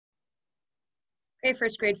Okay,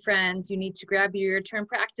 first grade friends, you need to grab your term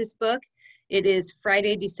practice book. It is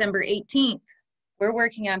Friday, December 18th. We're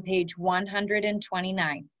working on page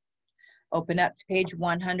 129. Open up to page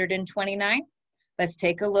 129. Let's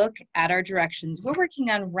take a look at our directions. We're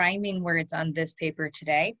working on rhyming words on this paper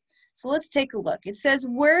today. So let's take a look. It says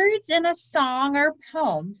words in a song or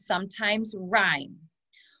poem sometimes rhyme.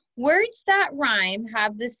 Words that rhyme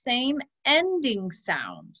have the same ending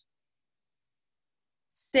sound.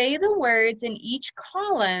 Say the words in each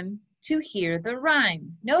column to hear the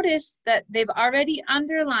rhyme. Notice that they've already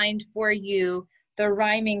underlined for you the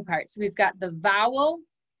rhyming part. So we've got the vowel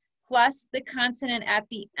plus the consonant at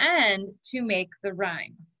the end to make the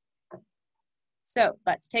rhyme. So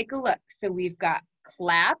let's take a look. So we've got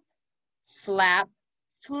clap, slap,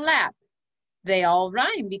 flap. They all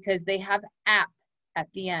rhyme because they have ap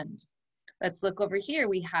at the end. Let's look over here.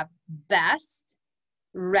 We have best,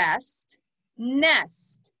 rest,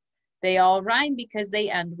 nest. They all rhyme because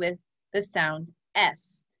they end with the sound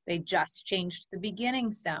est. They just changed the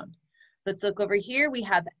beginning sound. Let's look over here. We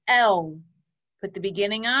have L. Put the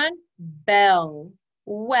beginning on. Bell,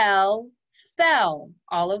 well, fell.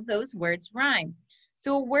 All of those words rhyme.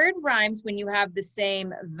 So a word rhymes when you have the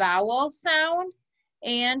same vowel sound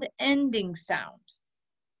and ending sound.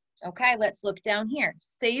 Okay, let's look down here.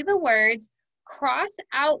 Say the words. Cross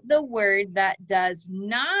out the word that does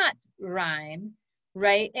not rhyme.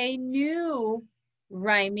 Write a new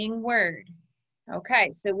rhyming word. Okay,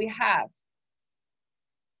 so we have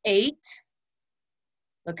 8.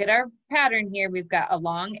 Look at our pattern here. We've got a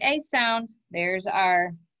long A sound. There's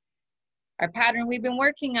our pattern we've been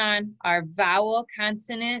working on. Our vowel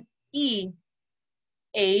consonant E.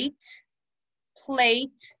 8,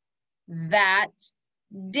 plate, that,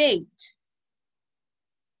 date.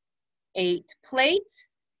 8 plate,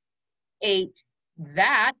 8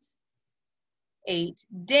 that, 8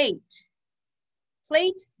 date.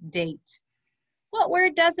 Plate, date. What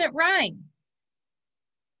word doesn't rhyme?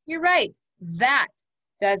 You're right, that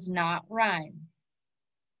does not rhyme.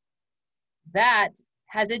 That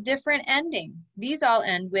has a different ending. These all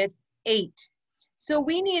end with 8. So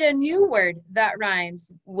we need a new word that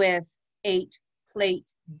rhymes with 8,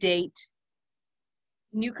 plate, date.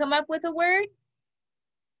 Can you come up with a word?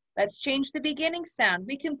 Let's change the beginning sound.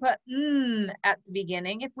 We can put at the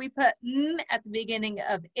beginning. If we put at the beginning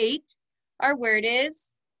of 8, our word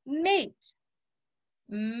is mate.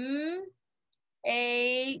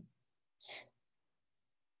 8.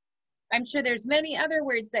 I'm sure there's many other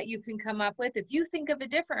words that you can come up with. If you think of a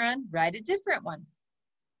different one, write a different one.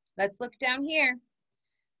 Let's look down here.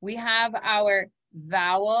 We have our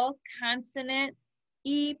vowel consonant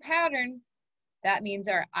E pattern. That means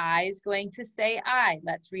our I is going to say I.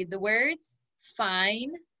 Let's read the words.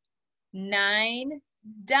 Fine, 9,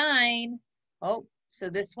 dine. Oh, so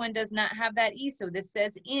this one does not have that E, so this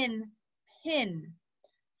says in, pin.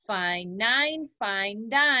 Fine, 9, fine,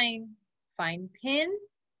 dine. Fine, pin.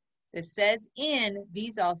 This says in.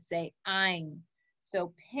 These all say ein.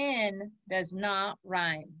 So pin does not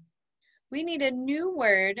rhyme. We need a new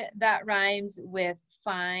word that rhymes with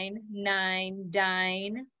fine, 9,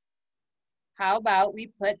 dine. How about we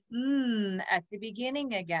put at the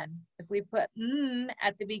beginning again? If we put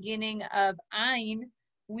at the beginning of ein,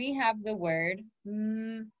 we have the word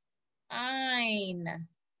ein.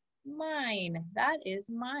 Mine. That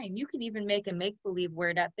is mine. You can even make a make-believe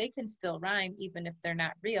word up. They can still rhyme even if they're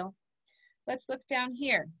not real. Let's look down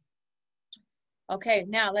here. Okay,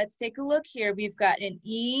 now let's take a look here. We've got an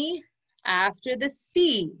E after the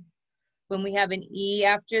C. When we have an E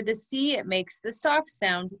after the C, it makes the soft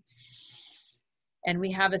sound S. And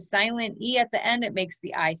we have a silent E at the end, it makes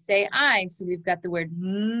the I say I. So we've got the word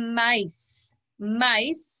mice.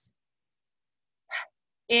 Mice.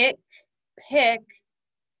 Ick, pick,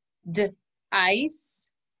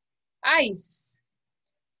 ice, ice.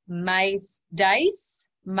 Mice, dice,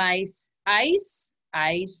 mice, ice,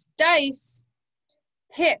 ice, dice.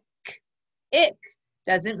 Pick, ick. It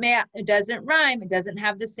doesn't rhyme. It doesn't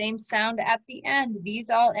have the same sound at the end.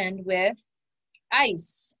 These all end with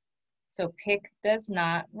ice. So pick does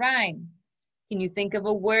not rhyme. Can you think of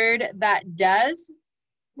a word that does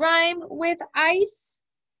rhyme with ice?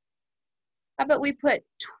 How about we put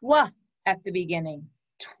twa at the beginning?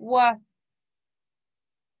 Twa.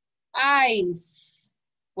 Ice.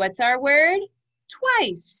 What's our word?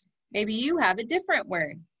 Twice. Maybe you have a different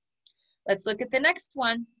word. Let's look at the next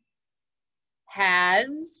one.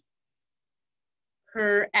 Has,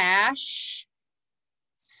 her ash,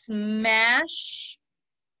 smash,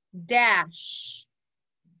 dash.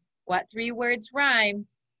 What 3 words rhyme?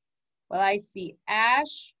 Well, I see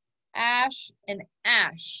ash, ash, and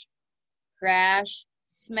ash. Crash,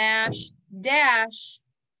 smash, dash.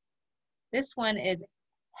 This one is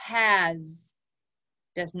has.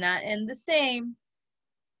 Does not end the same.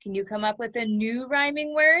 Can you come up with a new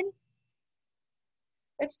rhyming word?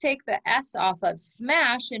 Let's take the S off of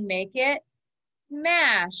smash and make it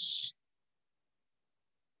mash.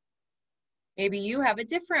 Maybe you have a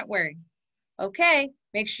different word. Okay,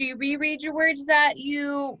 make sure you reread your words that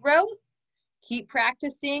you wrote. Keep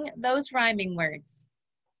practicing those rhyming words.